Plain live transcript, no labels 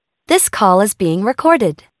This call is being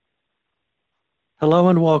recorded. Hello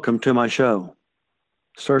and welcome to my show,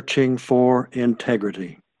 Searching for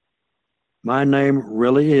Integrity. My name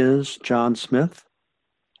really is John Smith,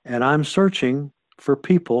 and I'm searching for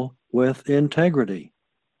people with integrity.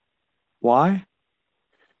 Why?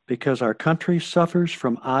 Because our country suffers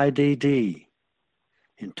from IDD,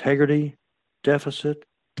 Integrity Deficit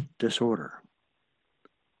Disorder.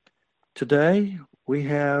 Today, we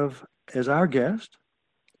have as our guest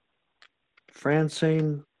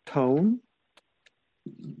Francine Tone,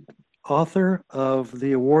 author of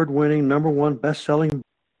the award-winning #1 best-selling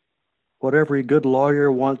What Every Good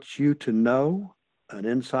Lawyer Wants You to Know, an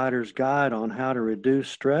insider's guide on how to reduce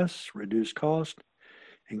stress, reduce cost,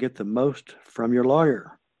 and get the most from your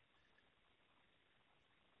lawyer.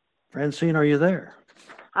 Francine, are you there?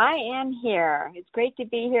 I am here. It's great to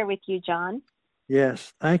be here with you, John.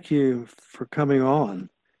 Yes, thank you for coming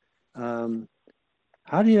on.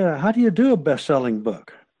 How do you do a best-selling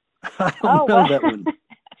book? I don't know that one.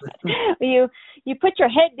 you put your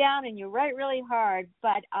head down and you write really hard,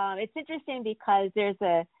 but it's interesting because there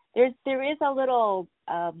is a little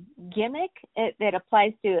gimmick that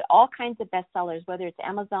applies to all kinds of bestsellers, whether it's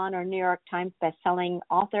Amazon or New York Times bestselling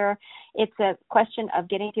author. It's a question of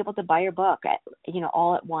getting people to buy your book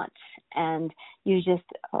all at once, and you just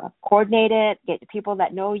coordinate it, get people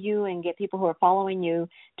that know you and get people who are following you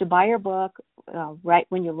to buy your book right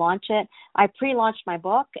when you launch it. I pre-launched my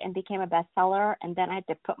book and became a bestseller, and then I had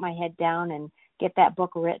to put my head down and get that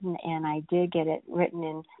book written, and I did get it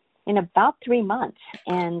written in about 3 months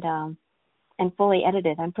and fully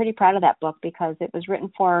edited. I'm pretty proud of that book because it was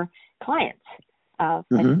written for clients,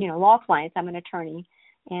 law clients. I'm an attorney.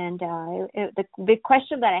 And the big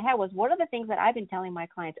question that I had was, what are the things that I've been telling my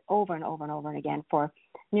clients over and over and over and again for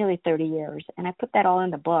nearly 30 years? And I put that all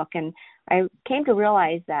in the book. And I came to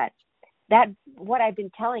realize that what I've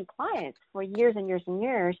been telling clients for years and years and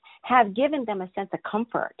years have given them a sense of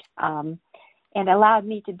comfort. And allowed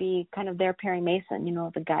me to be kind of their Perry Mason,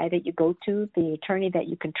 the guy that you go to, the attorney that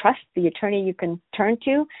you can trust, the attorney you can turn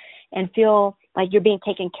to and feel like you're being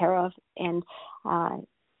taken care of. And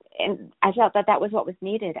I felt that was what was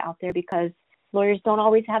needed out there because lawyers don't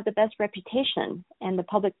always have the best reputation, and the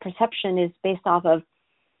public perception is based off of,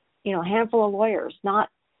 a handful of lawyers, not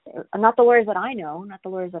the lawyers that I know, not the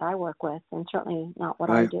lawyers that I work with, and certainly not what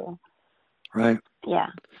I do. Right. Yeah.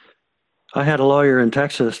 I had a lawyer in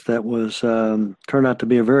Texas that was turned out to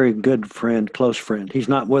be a very good friend, close friend. He's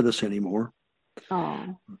not with us anymore.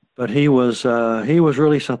 Oh. But he was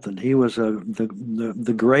really something. He was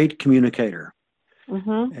the great communicator,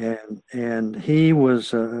 and he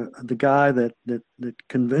was the guy that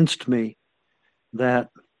convinced me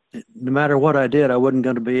that no matter what I did, I wasn't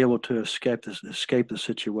going to be able to escape the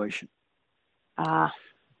situation.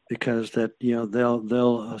 Because that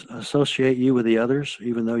they'll associate you with the others,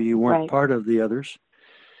 even though you weren't part of the others,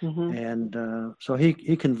 and so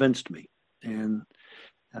he convinced me, and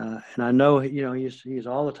I know he's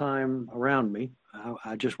all the time around me.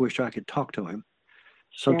 I just wish I could talk to him.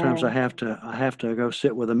 Sometimes Sure. I have to go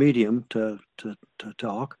sit with a medium to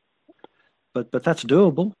talk, but that's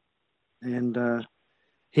doable. And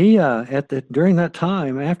he during that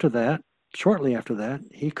time shortly after that,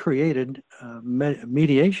 he created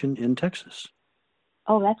mediation in Texas.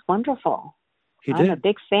 Oh, that's wonderful. I'm a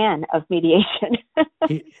big fan of mediation.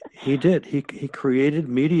 He did. He created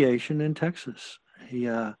mediation in Texas. He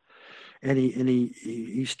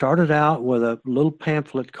started out with a little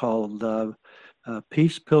pamphlet called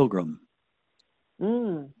Peace Pilgrim.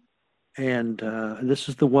 And this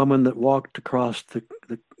is the woman that walked across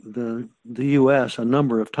the U.S. a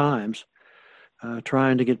number of times,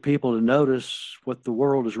 trying to get people to notice what the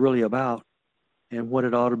world is really about and what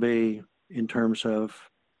it ought to be in terms of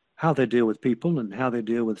how they deal with people and how they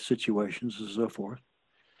deal with situations and so forth.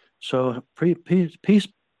 So Peace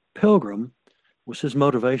Pilgrim was his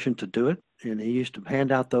motivation to do it. And he used to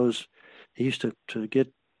hand out he used to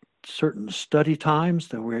get certain study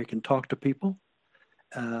times where he can talk to people.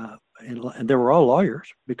 And they were all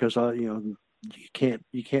lawyers because, you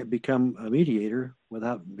can't become a mediator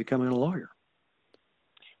without becoming a lawyer.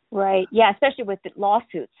 Right. Yeah, especially with the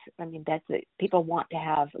lawsuits. I mean, people want to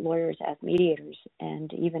have lawyers as mediators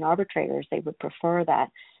and even arbitrators. They would prefer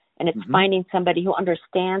that. And it's finding somebody who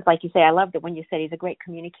understands, like you say. I loved it when you said he's a great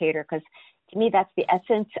communicator, because to me that's the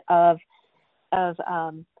essence of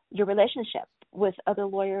your relationship with other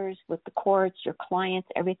lawyers, with the courts, your clients,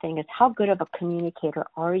 everything is how good of a communicator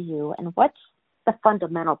are you, and what's the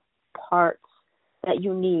fundamental parts that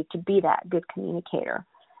you need to be that good communicator.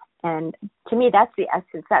 And to me, that's the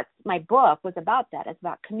essence. That's my book was about that. It's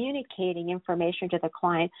about communicating information to the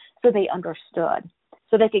client so they understood.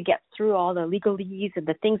 so they could get through all the legalese and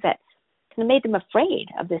the things that kind of made them afraid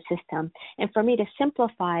of the system. And for me to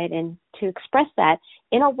simplify it and to express that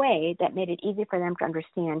in a way that made it easy for them to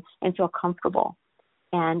understand and feel comfortable.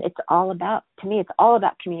 And it's all about, to me, it's all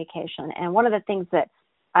about communication. And one of the things that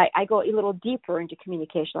I go a little deeper into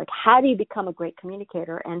communication, like how do you become a great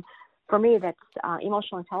communicator? And for me, that's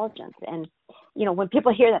emotional intelligence. And, you know, when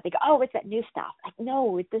people hear that, they go, oh, it's that new stuff. Like,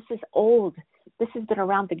 no, this is old. This has been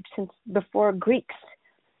around since before Greeks,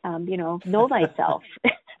 know thyself,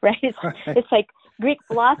 right? It's like Greek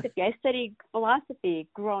philosophy. I studied philosophy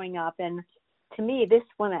growing up. And to me,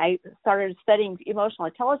 when I started studying emotional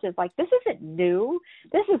intelligence, like, this isn't new.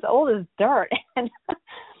 This is old as dirt.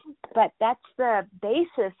 But that's the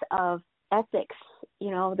basis of ethics,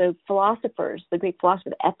 the philosophers, the Greek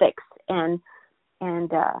philosophers, ethics. And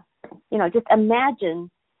just imagine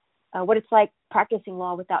what it's like practicing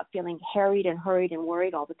law without feeling harried and hurried and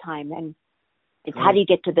worried all the time. And it's how do you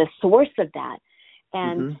get to the source of that?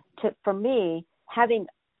 And for me, having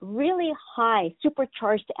really high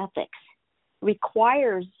supercharged ethics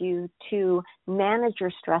requires you to manage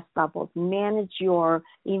your stress levels, manage your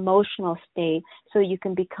emotional state so you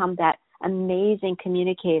can become that amazing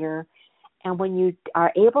communicator. And when you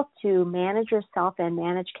are able to manage yourself and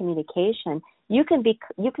manage communication, you can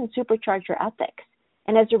supercharge your ethics.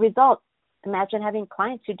 And as a result, imagine having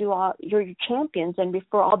clients who do all your champions and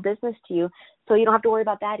refer all business to you, so you don't have to worry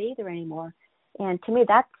about that either anymore. And to me,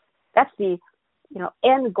 that's the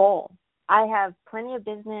end goal. I have plenty of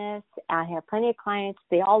business. I have plenty of clients.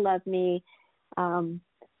 They all love me.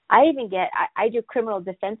 I do criminal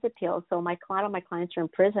defense appeals. So a lot of my clients are in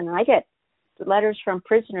prison, and I get letters from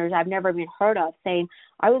prisoners I've never even heard of saying,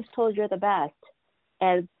 I was told you're the best.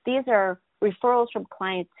 And these are referrals from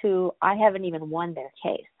clients who I haven't even won their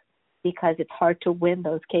case because it's hard to win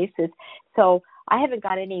those cases. So I haven't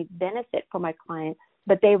got any benefit for my client,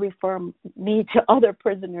 but they refer me to other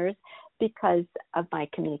prisoners because of my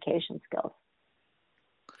communication skills.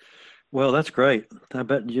 Well, that's great. I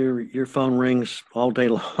bet your phone rings all day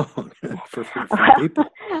long for people.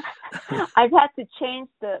 I've had to change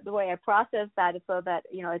the way I process that so that,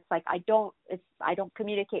 it's like I don't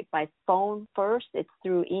communicate by phone first. It's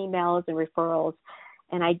through emails and referrals.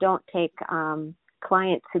 And I don't take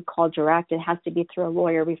clients who call direct. It has to be through a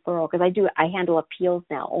lawyer referral because I handle appeals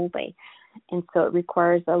now only. And so it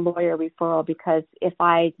requires a lawyer referral because if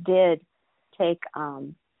I did take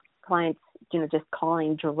clients, just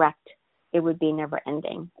calling direct, it would be never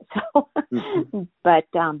ending. So,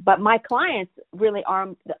 but my clients really are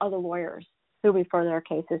the other lawyers who refer their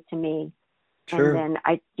cases to me. Sure. And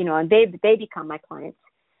then and they become my clients,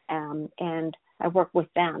 and I work with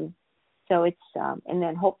them. So it's, and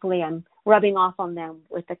then hopefully I'm rubbing off on them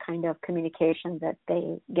with the kind of communication that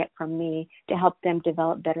they get from me to help them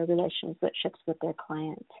develop better relationships with their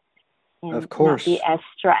clients. And of course, not be as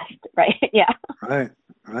stressed, right? Yeah.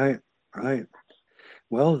 Right.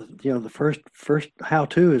 Well, the first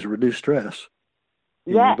how-to is reduce stress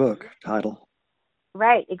in your book title.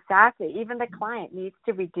 Right, exactly. Even the client needs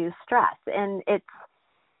to reduce stress. And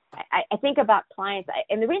I think about clients,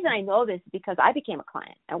 and the reason I know this is because I became a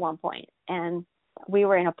client at one point, and we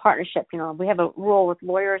were in a partnership. We have a rule with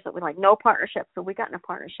lawyers that we like no partnership. So we got in a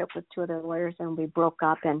partnership with two other lawyers, and we broke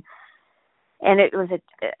up, and it was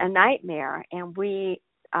a nightmare. And we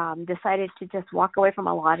decided to just walk away from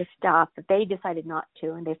a lot of stuff, but they decided not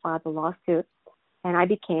to, and they filed a lawsuit, and I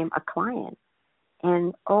became a client.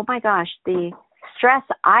 And oh my gosh, the stress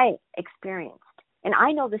I experienced, and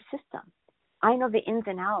I know the system. I know the ins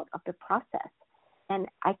and outs of the process, and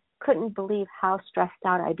I couldn't believe how stressed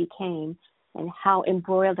out I became and how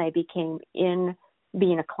embroiled I became in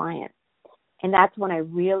being a client. And that's when I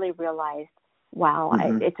really realized, wow,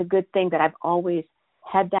 it's a good thing that I've always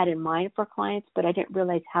had that in mind for clients, but I didn't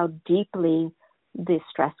realize how deeply the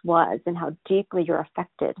stress was and how deeply you're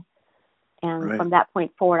affected. And from that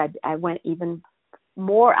point forward, I went even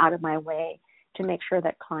more out of my way to make sure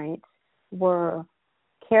that clients were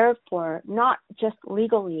cared for, not just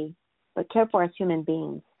legally, but cared for as human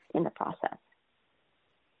beings in the process.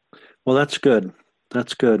 Well, that's good.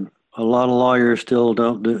 That's good. A lot of lawyers still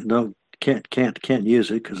can't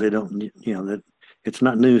use it because they don't, that it's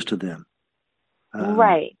not news to them.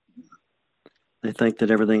 Right. They think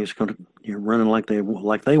that everything is going to running like they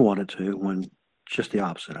want it to, when it's just the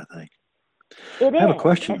opposite, I think. I have a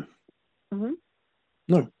question.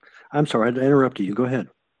 No, I'm sorry, I interrupted you. Go ahead.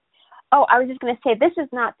 Oh, I was just going to say, these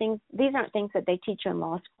aren't things that they teach you in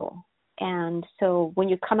law school. And so when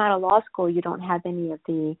you come out of law school, you don't have any of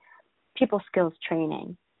the people skills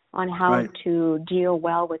training on how to deal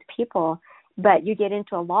well with people. But you get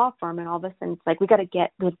into a law firm and all of a sudden it's like, we have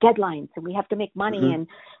deadlines and we have to make money Mm-hmm.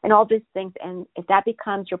 and all these things. And if that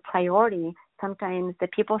becomes your priority, sometimes the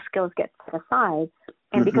people skills get set aside.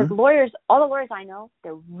 And because all the lawyers I know,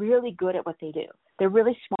 they're really good at what they do. They're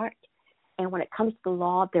really smart. And when it comes to the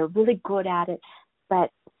law, they're really good at it.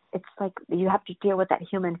 But it's like you have to deal with that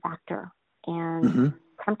human factor. And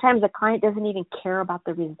sometimes the client doesn't even care about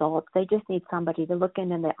the results. They just need somebody to look in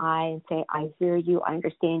the eye and say, I hear you, I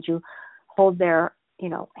understand you. Hold their,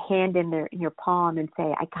 hand in your palm and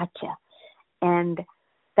say, I got you. And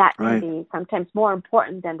that can be sometimes more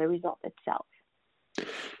important than the result itself.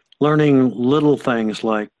 Learning little things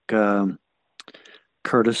like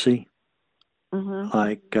courtesy,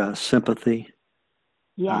 like sympathy,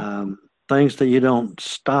 things that you don't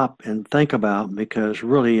stop and think about because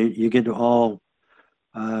really you get all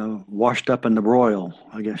washed up in the broil,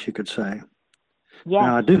 I guess you could say. Yes.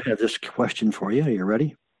 Now, I do have this question for you. Are you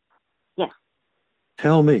ready? Yes.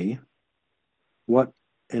 Tell me what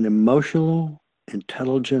an emotional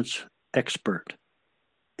intelligence expert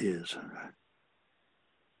is.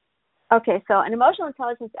 Okay, so an emotional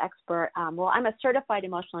intelligence expert, well, I'm a certified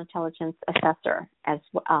emotional intelligence assessor, and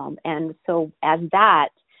so as that,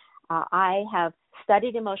 I have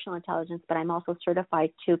studied emotional intelligence, but I'm also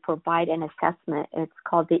certified to provide an assessment. It's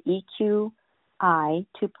called the EQI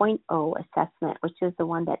 2.0 assessment, which is the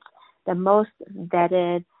one that's the most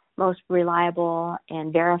vetted, most reliable,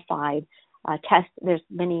 and verified test. There's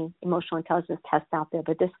many emotional intelligence tests out there,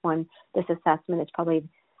 but this assessment is probably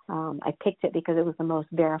I picked it because it was the most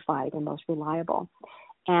verified and most reliable.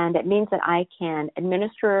 And it means that I can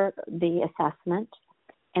administer the assessment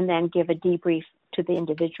and then give a debrief to the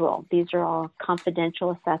individual. These are all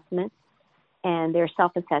confidential assessments and they're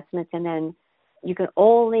self-assessments. And then you can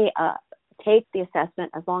only take the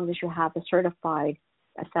assessment as long as you have a certified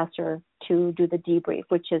assessor to do the debrief,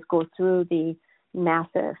 which is go through the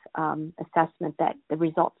massive assessment, that the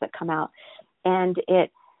results that come out. And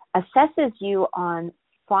it assesses you on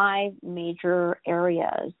 5 major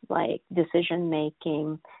areas like decision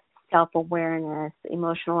making, self-awareness,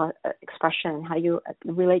 emotional expression, how you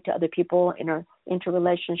relate to other people,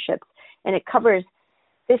 interrelationships, and it covers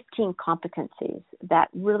 15 competencies that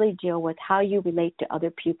really deal with how you relate to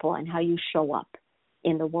other people and how you show up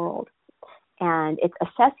in the world. And it's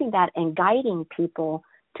assessing that and guiding people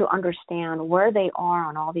to understand where they are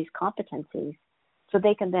on all these competencies so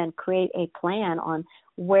they can then create a plan on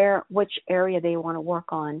which area they want to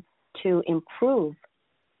work on to improve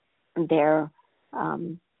their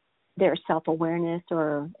self-awareness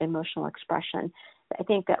or emotional expression. I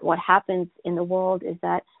think that what happens in the world is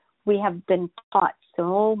that we have been taught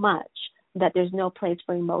so much that there's no place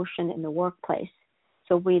for emotion in the workplace.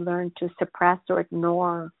 So we learn to suppress or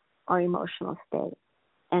ignore our emotional state.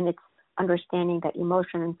 And it's understanding that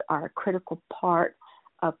emotions are a critical part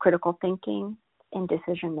of critical thinking and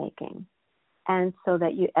decision making. And so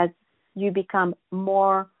that as you become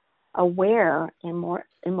more aware and more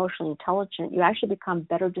emotionally intelligent, you actually become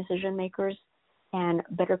better decision makers and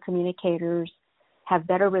better communicators, have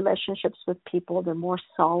better relationships with people. They're more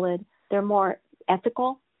solid. They're more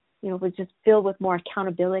ethical, which is filled with more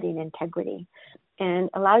accountability and integrity, and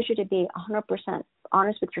allows you to be 100%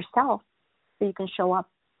 honest with yourself so you can show up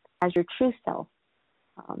as your true self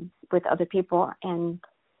with other people. And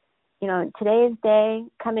in today's day,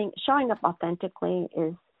 showing up authentically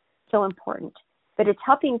is so important. But it's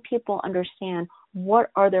helping people understand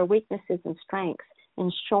what are their weaknesses and strengths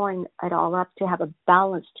and showing it all up to have a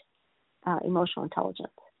balanced emotional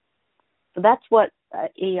intelligence. So that's what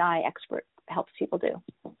EI expert helps people do.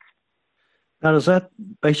 Now, does that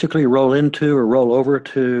basically roll into or roll over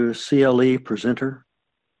to CLE presenter?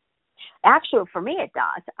 Actually, for me, it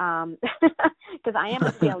does, because I am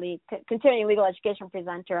a CLE, continuing legal education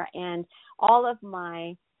presenter, and all of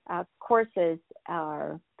my courses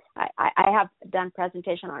are, I have done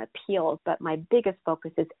presentation on appeals, but my biggest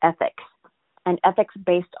focus is ethics, and ethics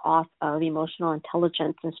based off of emotional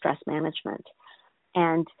intelligence and stress management.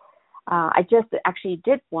 And I just actually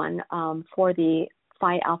did one for the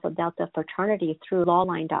Phi Alpha Delta fraternity through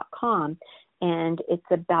lawline.com. And it's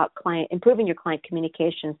about improving your client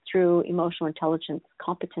communications through emotional intelligence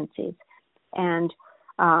competencies. And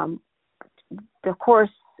the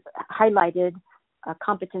course highlighted a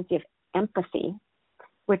competency of empathy,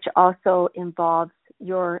 which also involves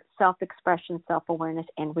your self-expression, self-awareness,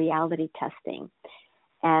 and reality testing.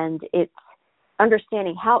 And it's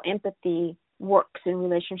understanding how empathy works in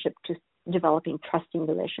relationship to developing trusting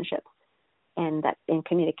relationships and that in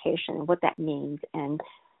communication and what that means, and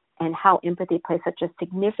how empathy plays such a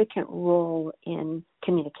significant role in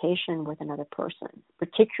communication with another person,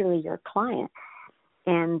 particularly your client.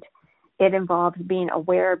 And It involves being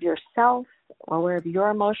aware of yourself, aware of your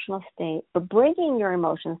emotional state, but bringing your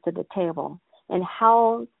emotions to the table and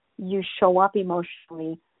how you show up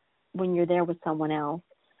emotionally when you're there with someone else.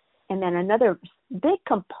 And then another big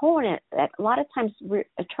component that a lot of times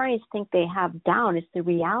attorneys think they have down is the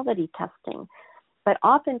reality testing. But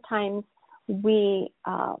oftentimes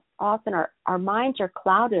our minds are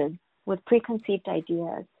clouded with preconceived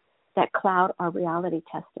ideas that cloud our reality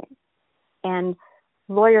testing. And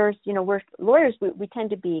lawyers, we tend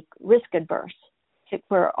to be risk adverse.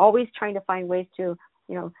 We're always trying to find ways to,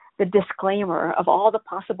 the disclaimer of all the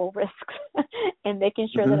possible risks and making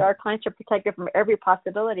sure that our clients are protected from every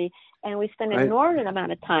possibility. And we spend an inordinate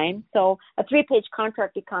amount of time. So a 3-page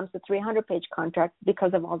contract becomes a 300-page contract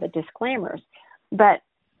because of all the disclaimers. But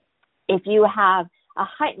if you have a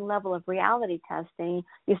heightened level of reality testing,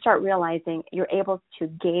 you start realizing you're able to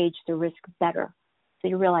gauge the risk better. So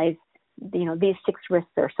you realize, these 6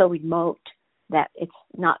 risks are so remote that it's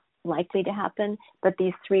not likely to happen, but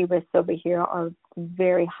these 3 risks over here are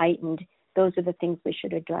very heightened. Those are the things we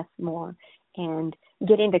should address more, and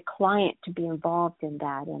getting the client to be involved in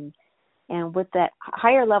that. And with that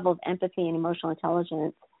higher level of empathy and emotional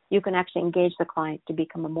intelligence, you can actually engage the client to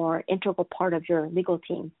become a more integral part of your legal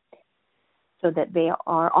team so that they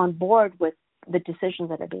are on board with the decisions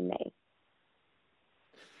that are being made.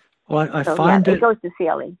 Well, I find it goes to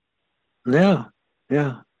CLE. Yeah.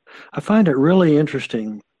 I find it really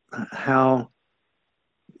interesting how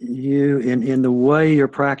you, in the way you're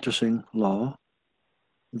practicing law,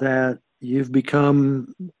 that you've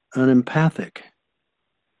become an empathic.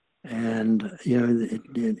 And,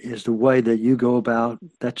 it is the way that you go about,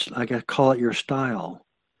 I guess, call it your style,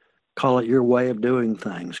 call it your way of doing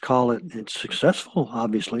things, it's successful,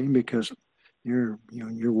 obviously, because you're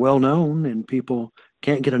well known and people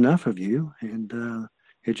can't get enough of you. And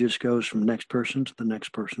it just goes from the next person to the next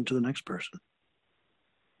person to the next person.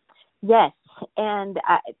 Yes. And,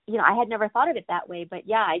 I had never thought of it that way, but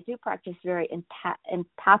yeah, I do practice very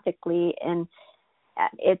empathically. And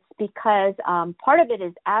it's because part of it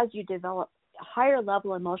is as you develop a higher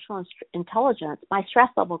level emotional intelligence, my stress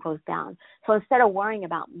level goes down. So instead of worrying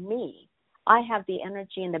about me, I have the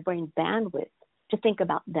energy and the brain bandwidth to think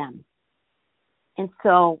about them. And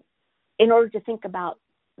so in order to think about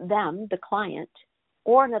them, the client,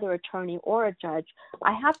 or another attorney or a judge,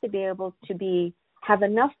 I have to be able to have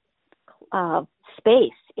enough space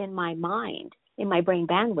in my mind, in my brain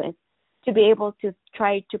bandwidth, to be able to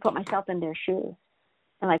try to put myself in their shoes.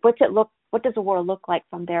 And what does the world look like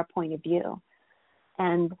from their point of view?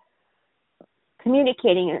 And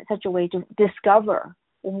communicating in such a way to discover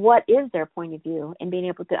what is their point of view and being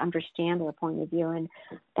able to understand their point of view. And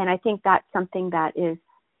I think that's something that is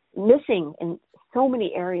missing in so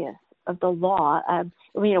many areas of the law.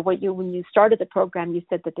 When you started the program, you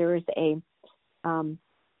said that there is a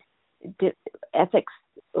ethics,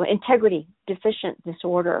 integrity deficient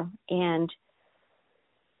disorder, and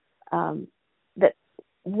that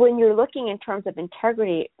when you're looking in terms of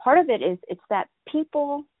integrity, part of it is it's that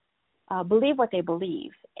people believe what they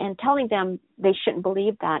believe, and telling them they shouldn't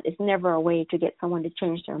believe that is never a way to get someone to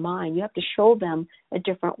change their mind. You have to show them a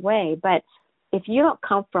different way. But if you don't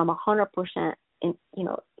come from 100%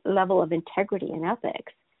 level of integrity and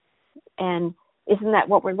ethics, and isn't that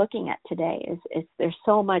what we're looking at today? Is there's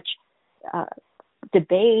so much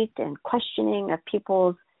debate and questioning of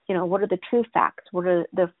people's, what are the true facts? What are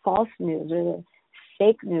the false news or the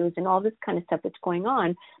fake news and all this kind of stuff that's going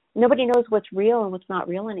on? Nobody knows what's real and what's not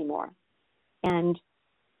real anymore. And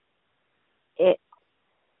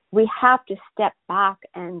we have to step back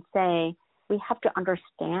and say, we have to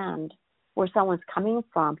understand where someone's coming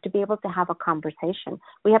from to be able to have a conversation.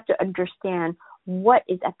 We have to understand what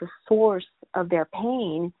is at the source of their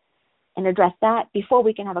pain and address that before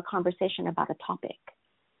we can have a conversation about a topic.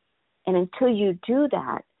 And until you do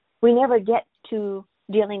that, we never get to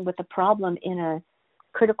dealing with the problem in a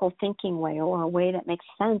critical thinking way or a way that makes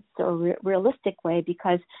sense or realistic way,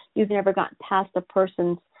 because you've never gotten past the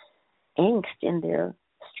person's angst in their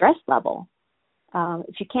stress level.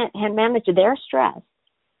 If you can't manage their stress,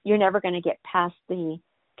 you're never going to get past the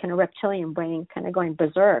kind of reptilian brain kind of going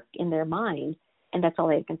berserk in their mind, and that's all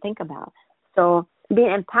they can think about. So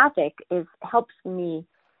being empathic helps me,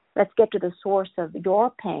 let's get to the source of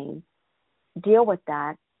your pain, deal with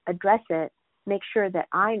that, address it, make sure that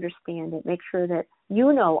I understand it, make sure that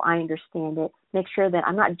I understand it, make sure that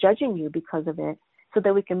I'm not judging you because of it, so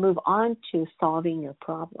that we can move on to solving your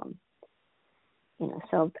problem.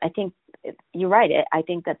 So I think you're right. I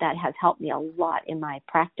think that has helped me a lot in my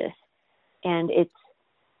practice. And it's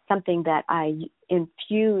something that I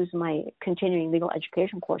infuse my continuing legal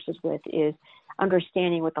education courses with, is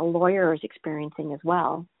understanding what the lawyer is experiencing as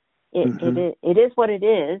well. Mm-hmm. It is what it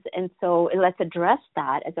is, and so let's address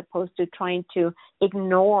that as opposed to trying to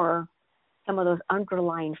ignore some of those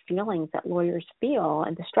underlying feelings that lawyers feel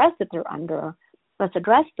and the stress that they're under. Let's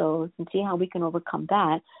address those and see how we can overcome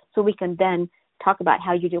that, so we can then talk about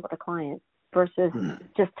how you deal with a client versus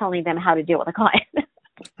just telling them how to deal with a client.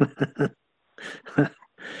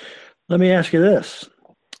 Let me ask you this.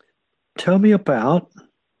 Tell me about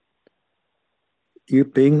you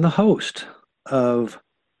being the host of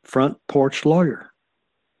Front Porch Lawyer.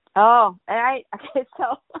 Oh, all right. Okay,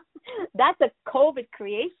 so that's a COVID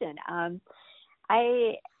creation.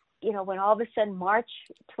 When all of a sudden March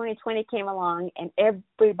 2020 came along and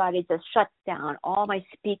everybody just shut down, all my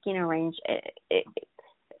speaking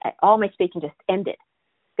just ended,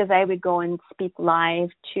 because I would go and speak live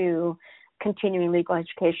to continuing legal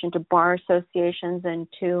education, to bar associations, and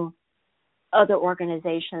to other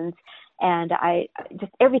organizations, and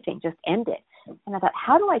everything just ended. And I thought,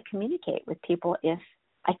 how do I communicate with people if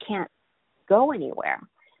I can't go anywhere?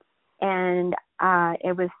 And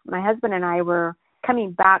it was my husband and I were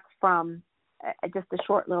coming back from just a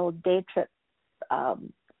short little day trip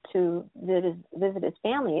to visit his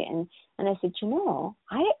family, and I said,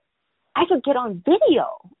 I could get on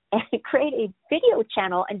video and create a video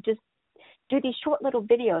channel and just do these short little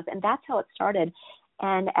videos, and that's how it started.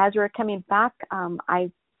 And as we were coming back,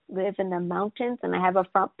 I live in the mountains and I have a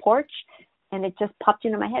front porch, and it just popped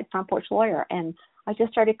into my head, Front Porch Lawyer, and I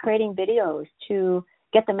just started creating videos to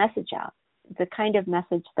get the message out, the kind of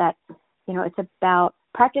message that, it's about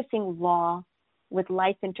practicing law with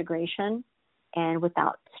life integration and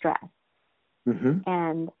without stress. Mm-hmm.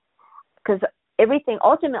 And because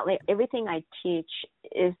ultimately everything I teach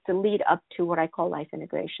is to lead up to what I call life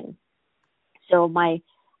integration. So my,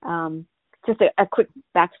 just a quick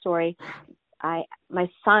backstory. My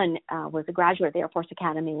son was a graduate of the Air Force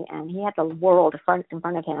Academy, and he had the world in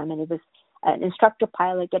front of him, and he was an instructor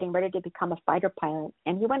pilot getting ready to become a fighter pilot.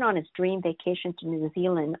 And he went on his dream vacation to New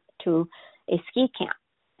Zealand to a ski camp,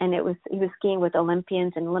 and he was skiing with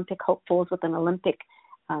Olympians and Olympic hopefuls with an Olympic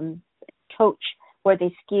coach, where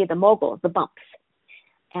they ski the moguls, the bumps.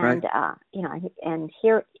 And right. And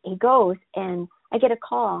here he goes, and I get a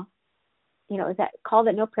call, that call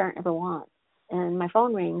that no parent ever wants, and my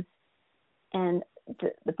phone rings. And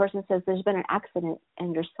the person says, there's been an accident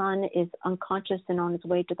and your son is unconscious and on his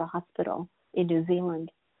way to the hospital in New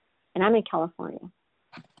Zealand. And I'm in California.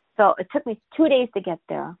 So it took me 2 days to get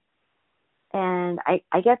there. And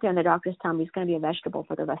I get there and the doctors tell me he's going to be a vegetable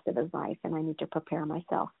for the rest of his life, and I need to prepare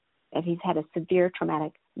myself. And he's had a severe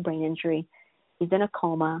traumatic brain injury. He's in a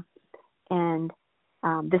coma, and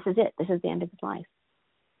this is it. This is the end of his life.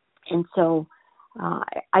 And so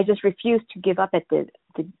I just refused to give up at the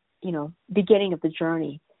beginning of the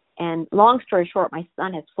journey. And long story short, my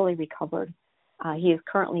son has fully recovered. He is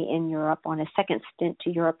currently in Europe on a second stint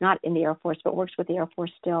to Europe, not in the Air Force, but works with the Air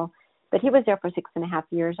Force still. But he was there for 6.5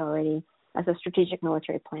 years already as a strategic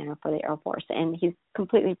military planner for the Air Force, and he's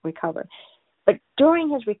completely recovered. But during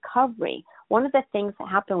his recovery, one of the things that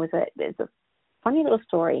happened was it's a funny little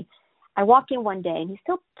story. I walk in one day, and he's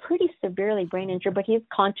still pretty severely brain injured, but he's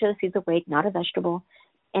conscious, he's awake, not a vegetable,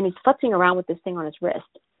 and he's futzing around with this thing on his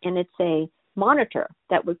wrist. And it's a monitor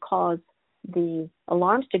that would cause the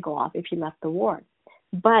alarms to go off if he left the ward.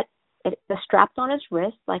 But it's strapped on his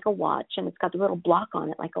wrist like a watch, and it's got the little block on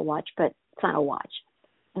it like a watch, but it's not a watch.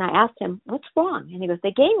 And I asked him, what's wrong? And he goes,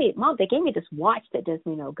 Mom, they gave me this watch that does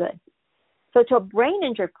me no good. So to a brain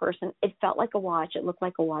injured person, it felt like a watch. It looked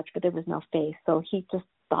like a watch, but there was no face. So he just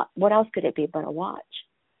thought, what else could it be but a watch?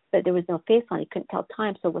 But there was no face on it. He couldn't tell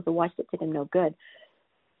time, so it was a watch that did him no good.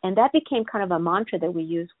 And that became kind of a mantra that we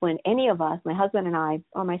use when any of us, my husband and I,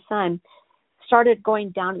 or my son, started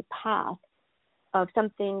going down a path of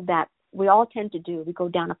something that we all tend to do. We go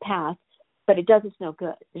down a path, but it does us no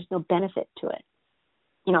good. There's no benefit to it.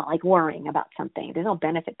 Like worrying about something. There's no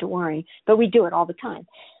benefit to worrying, but we do it all the time.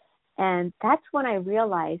 And that's when I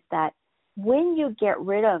realized that when you get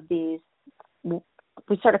rid of these,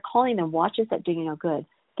 we started calling them watches that do you no good.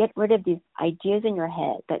 Get rid of these ideas in your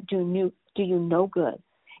head that do you no good.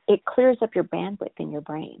 It clears up your bandwidth in your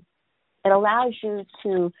brain. It allows you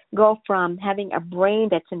to go from having a brain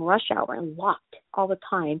that's in rush hour and locked all the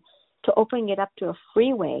time to opening it up to a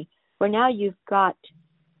freeway where now you've got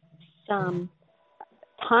some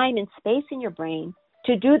time and space in your brain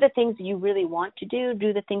to do the things that you really want to do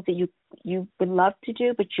the things that you would love to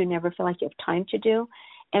do, but you never feel like you have time to do.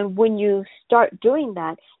 And when you start doing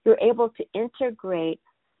that, you're able to integrate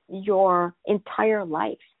your entire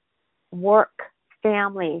life, work,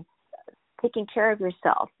 family, taking care of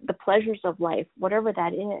yourself, the pleasures of life, whatever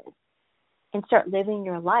that is. and start living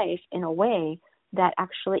your life in a way that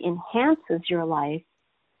actually enhances your life.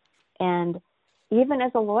 And even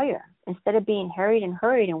as a lawyer, instead of being harried and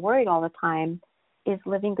hurried and worried all the time, is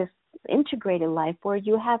living this integrated life where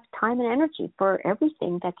you have time and energy for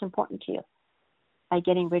everything that's important to you by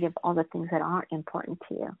getting rid of all the things that aren't important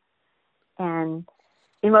to you. And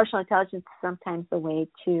emotional intelligence is sometimes the way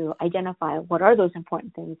to identify what are those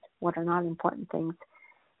important things, what are not important things.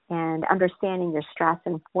 And understanding your stress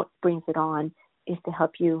and what brings it on is to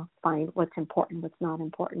help you find what's important, what's not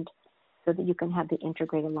important, so that you can have the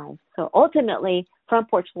integrated life. So ultimately, Front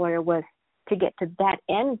Porch Lawyer was to get to that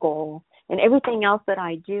end goal. And everything else that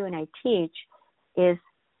I do and I teach is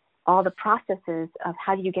all the processes of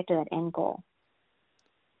how do you get to that end goal.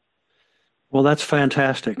 Well, that's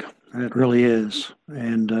fantastic. It really is.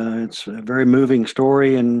 And it's a very moving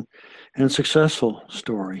story and successful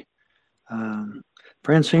story.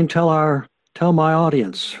 Francine, tell my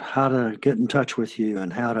audience how to get in touch with you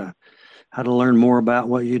and how to learn more about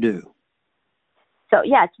what you do. So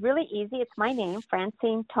yeah, it's really easy. It's my name,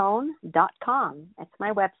 FrancineTone.com. That's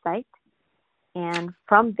my website. And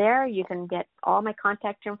from there, you can get all my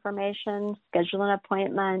contact information, schedule an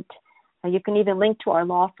appointment. You can even link to our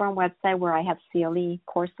law firm website where I have CLE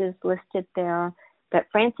courses listed there. But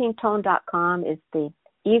FrancineTone.com is the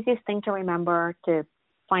easiest thing to remember to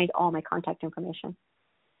find all my contact information.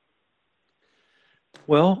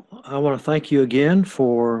 Well, I want to thank you again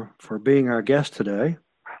for being our guest today.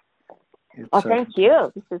 Thank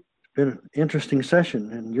you. This has been an interesting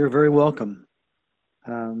session, and you're very welcome.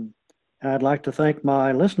 I'd like to thank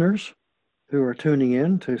my listeners who are tuning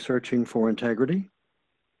in to Searching for Integrity.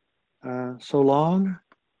 So long,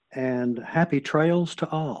 and happy trails to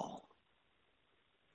all.